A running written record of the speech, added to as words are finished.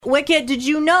Wicket, did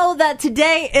you know that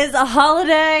today is a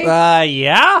holiday?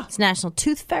 Yeah. It's National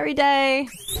Tooth Fairy Day.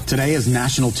 Today is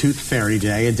National Tooth Fairy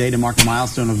Day, a day to mark the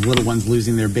milestone of little ones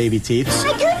losing their baby teeth.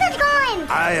 My tooth is gone!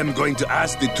 I am going to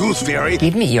ask the Tooth Fairy.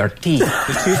 Give me your teeth.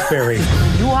 The Tooth Fairy.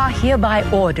 You are hereby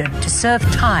ordered to serve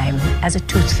time as a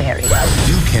tooth fairy.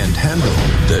 You can't handle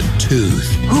the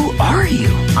tooth. Who are you?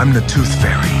 I'm the Tooth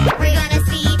Fairy. We're gonna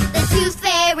see the Tooth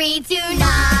Fairy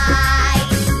tonight!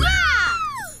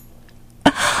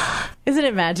 Isn't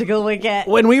it magical, Wicket?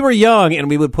 When we were young and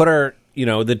we would put our,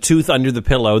 the tooth under the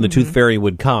pillow and the tooth fairy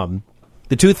would come,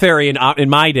 the tooth fairy in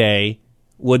my day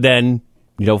would then,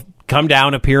 come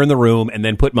down, appear in the room, and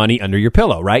then put money under your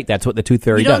pillow, right? That's what the tooth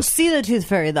fairy does. You don't see the tooth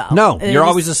fairy, though. No, you're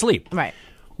always asleep. Right.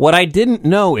 What I didn't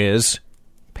know is,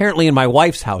 apparently in my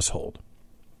wife's household,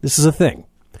 this is a thing.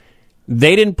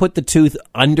 They didn't put the tooth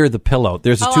under the pillow.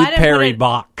 There's a tooth fairy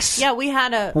box. Yeah, we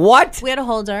had a... What? We had a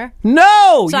holder.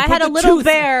 No! So I had a little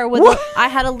bear with... I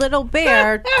had a little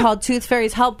bear called Tooth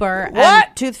Fairy's Helper. What?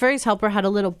 And Tooth Fairy's Helper had a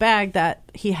little bag that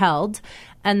he held.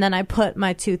 And then I put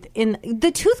my tooth in...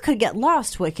 The tooth could get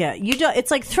lost, Wicket.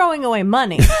 It's like throwing away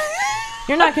money.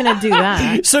 You're not going to do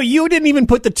that. So you didn't even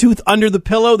put the tooth under the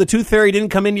pillow? The tooth fairy didn't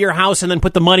come into your house and then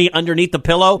put the money underneath the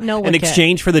pillow in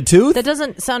exchange for the tooth? That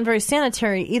doesn't sound very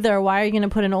sanitary either. Why are you going to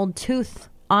put an old tooth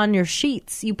on your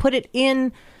sheets? You put it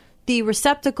in the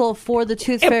receptacle for the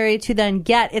tooth fairy to then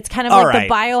get. It's kind of like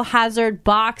the biohazard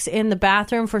box in the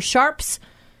bathroom for sharps.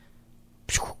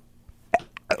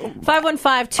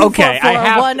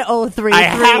 515-244-1033. I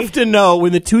have to know,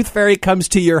 when the tooth fairy comes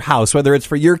to your house, whether it's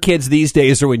for your kids these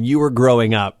days or when you were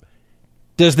growing up,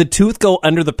 does the tooth go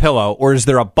under the pillow, or is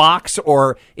there a box,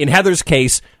 or in Heather's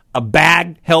case, a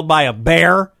bag held by a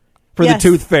bear for the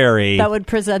tooth fairy? That would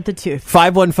present the tooth.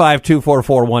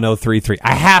 515-244-1033.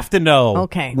 I have to know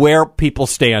where people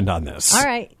stand on this. All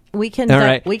right. We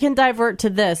can divert to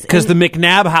this. Because the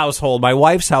McNabb household, my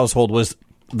wife's household, was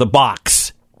the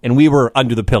box. And we were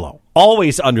under the pillow.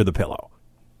 Always under the pillow.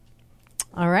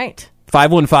 All right.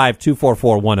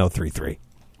 515-244-1033.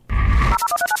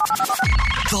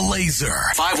 The Laser.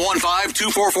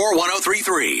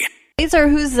 515-244-1033. Laser,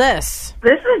 who's this?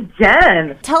 This is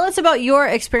Jen. Tell us about your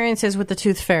experiences with the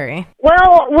tooth fairy.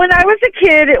 Well, when I was a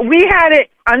kid, we had it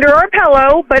under our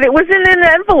pillow, but it was in an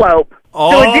envelope.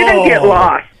 So it didn't get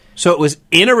lost. So it was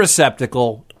in a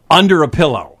receptacle under a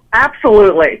pillow.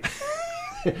 Absolutely.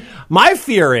 My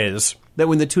fear is that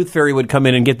when the tooth fairy would come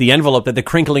in and get the envelope, that the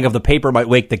crinkling of the paper might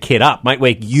wake the kid up, might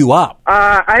wake you up.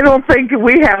 I don't think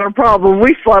we had a problem.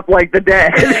 We slept like the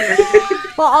dead.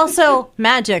 Well, also,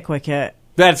 magic, Wicket.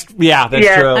 That's true.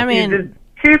 I mean,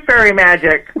 tooth fairy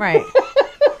magic. Right.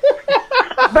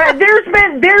 But there's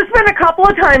been a couple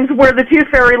of times where the tooth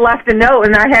fairy left a note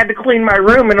and I had to clean my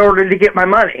room in order to get my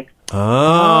money.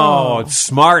 Oh, it's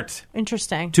smart.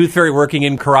 Interesting. Tooth fairy working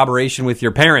in corroboration with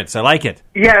your parents. I like it.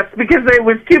 Yes, because it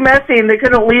was too messy and they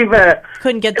couldn't leave the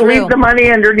money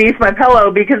underneath my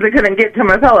pillow because they couldn't get to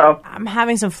my pillow. I'm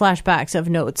having some flashbacks of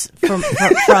notes from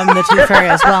the tooth fairy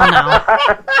as well now.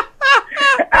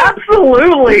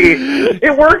 Absolutely.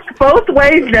 It works both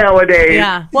ways nowadays.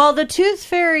 Yeah. Well, the tooth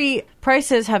fairy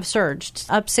prices have surged,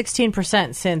 up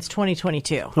 16% since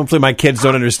 2022. Hopefully my kids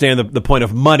don't understand the point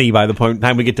of money by the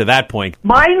time we get to that point.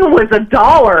 Mine was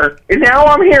 $1, and now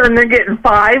I'm hearing they're getting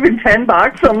 $5 and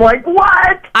 $10. I'm like,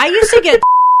 what? I used to get...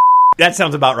 That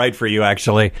sounds about right for you,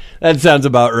 actually. That sounds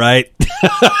about right.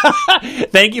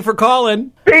 Thank you for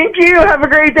calling. Thank you. Have a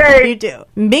great day. You do.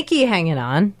 Mickey hanging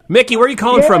on. Mickey, where are you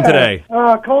calling from today?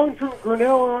 Calling from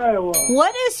Grinnell, Iowa.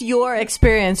 What is your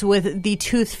experience with the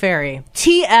tooth fairy?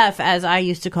 TF, as I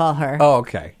used to call her. Oh,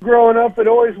 okay. Growing up, it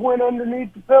always went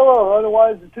underneath the pillow.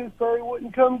 Otherwise, the tooth fairy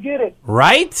wouldn't come get it.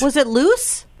 Right? Was it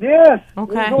loose? Yes.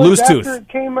 Okay. Loose tooth. After it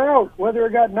came out, whether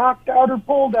it got knocked out or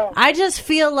pulled out. I just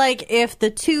feel like if the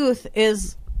tooth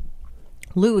is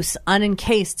loose,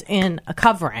 unencased in a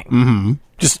covering.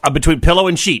 Just between pillow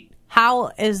and sheet.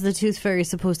 How is the tooth fairy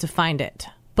supposed to find it?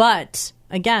 But,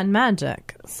 again,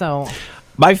 magic. So...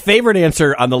 My favorite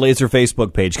answer on the Laser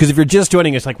Facebook page, because if you're just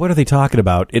joining us, like, what are they talking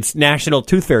about? It's National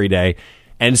Tooth Fairy Day.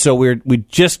 And so we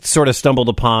just sort of stumbled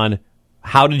upon,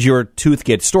 how did your tooth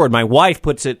get stored? My wife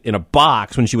puts it in a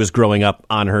box when she was growing up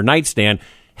on her nightstand.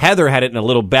 Heather had it in a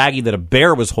little baggie that a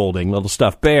bear was holding, little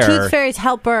stuffed bear. Tooth Fairy's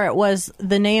Helper was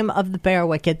the name of the bear,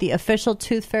 Wicket, the official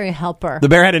Tooth Fairy Helper. The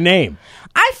bear had a name.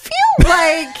 I feel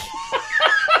like...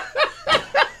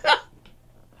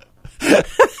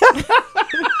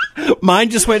 Mine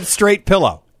just went straight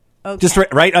pillow. Okay. Just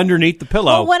right underneath the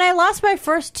pillow. Well, when I lost my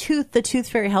first tooth, the tooth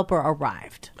fairy helper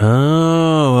arrived.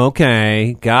 Oh,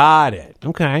 okay. Got it.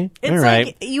 Okay. It's all right.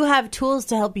 like you have tools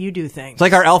to help you do things. It's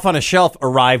like our elf on a shelf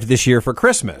arrived this year for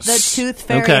Christmas. The tooth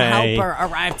fairy helper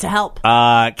arrived to help.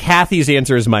 Kathy's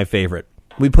answer is my favorite.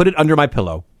 We put it under my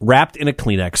pillow, wrapped in a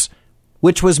Kleenex,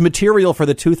 which was material for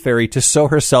the tooth fairy to sew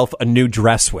herself a new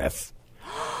dress with.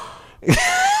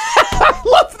 I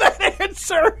love that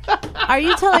answer. Are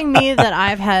you telling me that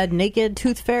I've had naked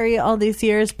tooth fairy all these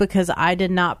years because I did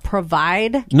not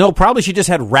provide? No, probably she just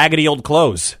had raggedy old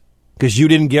clothes because you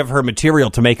didn't give her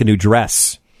material to make a new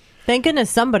dress. Thank goodness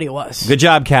somebody was. Good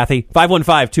job, Kathy.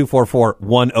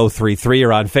 515-244-1033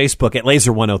 or on Facebook at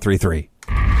Laser1033.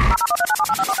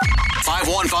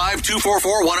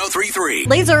 515-244-1033.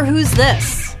 Laser, who's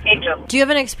this? Angel. Do you have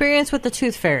an experience with the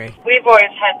tooth fairy? We've always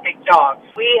had big dogs.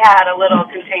 We had a little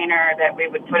container that we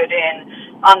would put it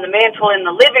in on the mantle in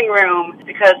the living room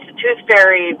because the tooth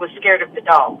fairy was scared of the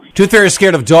dogs. Tooth fairy is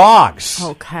scared of dogs.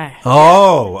 Okay.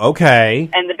 Oh, okay.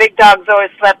 And the big dogs always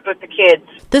slept with the kids.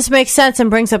 This makes sense and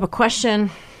brings up a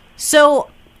question. So,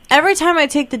 every time I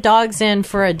take the dogs in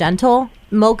for a dental,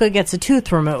 Mocha gets a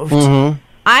tooth removed. Mm-hmm.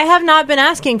 I have not been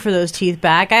asking for those teeth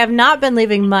back. I have not been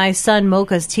leaving my son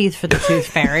Mocha's teeth for the tooth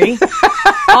fairy.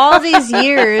 All these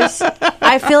years,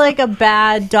 I feel like a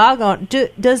bad dog owner.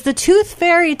 Does the tooth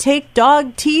fairy take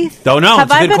dog teeth? Don't know. Have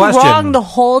It's a I good been question. wrong the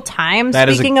whole time, That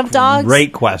speaking is a of dogs?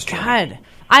 Great question. God.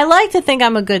 I like to think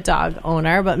I'm a good dog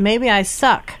owner, but maybe I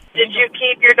suck. Did you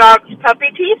keep your dog's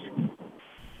puppy teeth?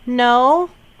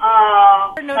 No.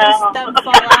 Oh. I noticed them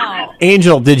fall out.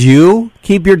 Angel, did you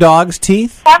keep your dog's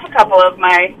teeth? I have a couple of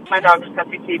my dog's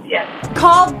puppy teeth, yes.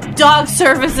 Call dog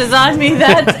services on me,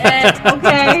 that's it,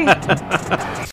 okay?